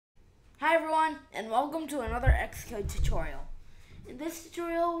Hi everyone, and welcome to another Xcode tutorial. In this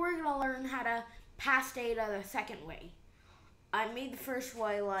tutorial, we're going to learn how to pass data the second way. I made the first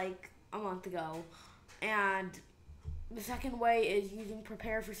way like a month ago, and the second way is using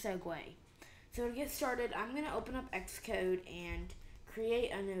prepareForSegue. So to get started, I'm going to open up Xcode and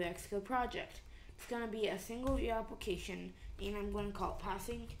create a new Xcode project. It's going to be a single view application, and I'm going to call it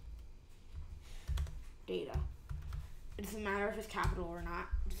passing data. It doesn't matter if it's capital or not.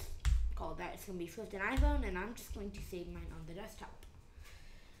 Just call it that. It's going to be Swift and iPhone, and I'm just going to save mine on the desktop.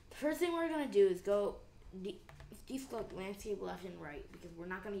 The first thing we're going to do is go deselect landscape left and right because we're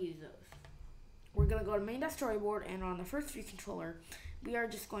not going to use those. We're going to go to main.storyboard, and on the first view controller, we are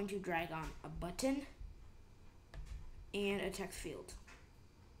just going to drag on a button and a text field.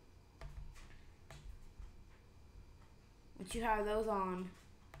 Once you have those on,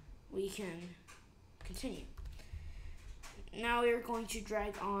 we can continue. Now we are going to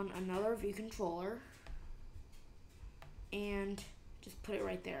drag on another view controller and just put it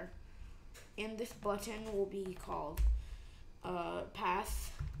right there. And this button will be called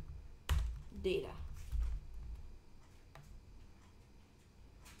pass data.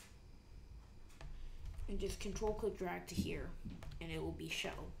 And just control click drag to here and it will be show.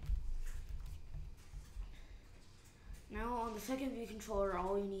 Now on the second view controller,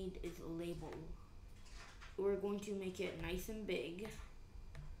 all we need is a label. We're going to make it nice and big,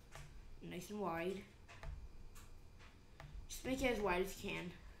 nice and wide. Just make it as wide as you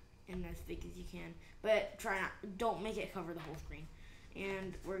can and as big as you can, but don't make it cover the whole screen.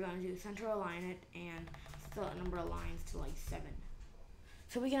 And we're going to do center align it and set the number of lines to like 7.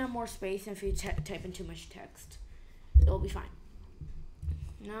 So we can have more space, and if you type in too much text, it'll be fine.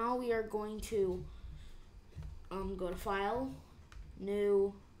 Now we are going to go to File,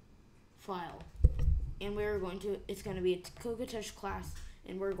 New, File. And it's going to be a CocoaTouch class,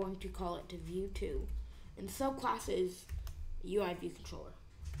 and we're going to call it to View2. And the subclass is UI View Controller.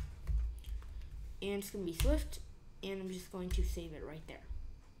 And it's going to be Swift, and I'm just going to save it right there.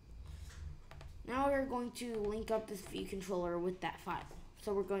 Now we're going to link up this view controller with that file.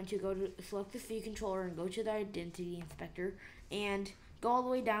 So we're going to select this view controller and go to the identity inspector and go all the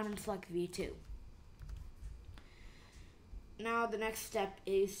way down and select View2. Now the next step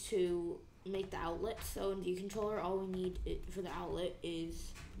is to make the outlet. So in view controller, all we need for the outlet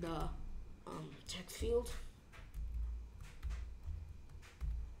is the text field.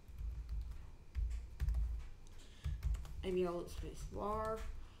 outlet space var.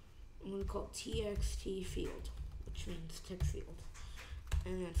 I'm going to call it txt field, which means text field.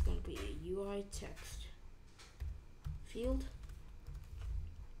 And that's going to be a UI text field.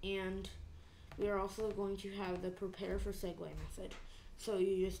 And we are also going to have the prepareForSegue method. So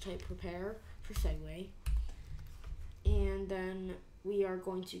you just type prepareForSegue, and then we are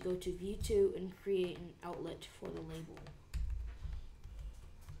going to go to View2 and create an outlet for the label.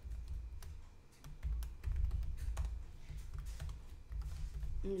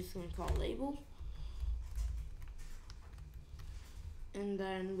 I'm just going to call it label. And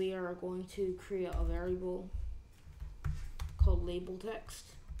then we are going to create a variable called label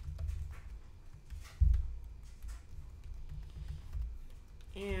text.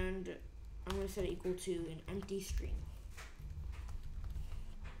 And I'm going to set it equal to an empty string.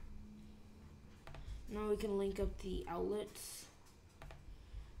 Now we can link up the outlets.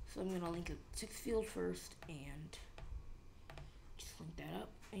 So I'm going to link up the text field first and just link that up.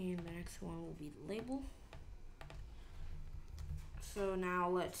 And the next one will be the label. So now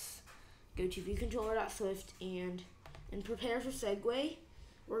let's go to viewController.swift, and in prepareForSegue,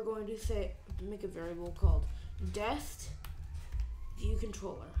 we're going to make a variable called dest view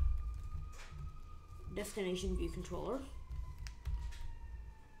controller, destination view controller,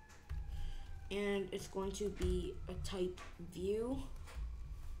 and it's going to be a type view2.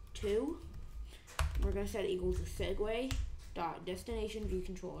 We're going to set it equal to segue dot destination view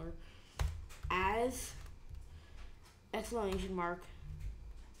controller as exclamation mark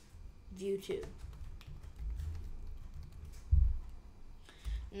view2.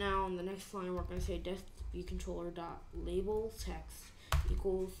 Now in the next line, we're going to say dest view controller dot label text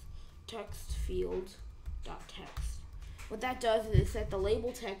equals text field dot text. What that does is it set the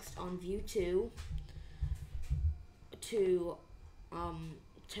label text on View2 to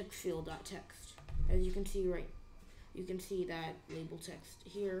text field dot text. As you can see you can see that label text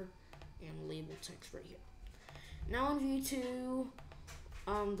here and label text right here. Now on View2,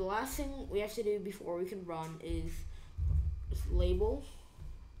 the last thing we have to do before we can run is label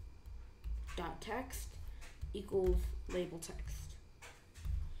dot text equals label text.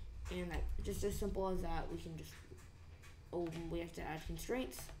 And that, just as simple as that, we can just we have to add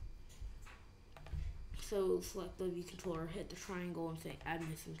constraints. So select the view controller, hit the triangle, and say add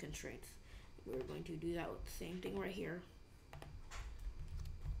missing constraints. We're going to do that with the same thing right here.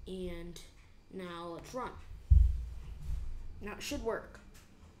 And now let's run. Now it should work.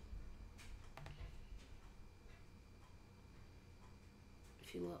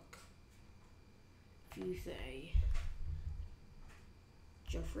 If you look, if you say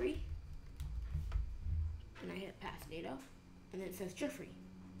Jeffrey, and I hit pass data, and then it says Jeffrey.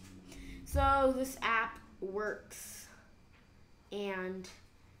 So this app works, and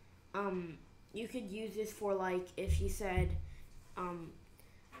you could use this for, like, if you said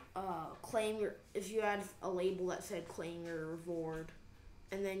claim your, if you had a label that said claim your reward,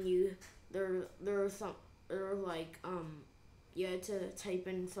 and then you you had to type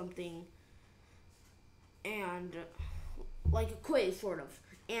in something, and like a quiz sort of,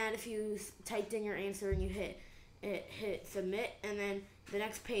 and if you typed in your answer and you hit submit, and then the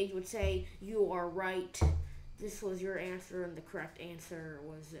next page would say you are right, this was your answer and the correct answer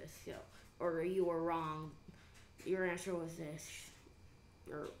was this, or you were wrong, your answer was this,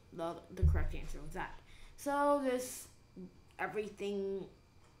 or the correct answer was that. So everything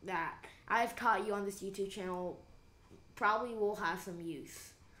that I've taught you on this YouTube channel probably will have some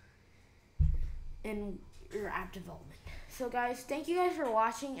use in your app development. So guys, thank you guys for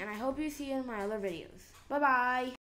watching, and I hope you see you in my other videos. Bye bye.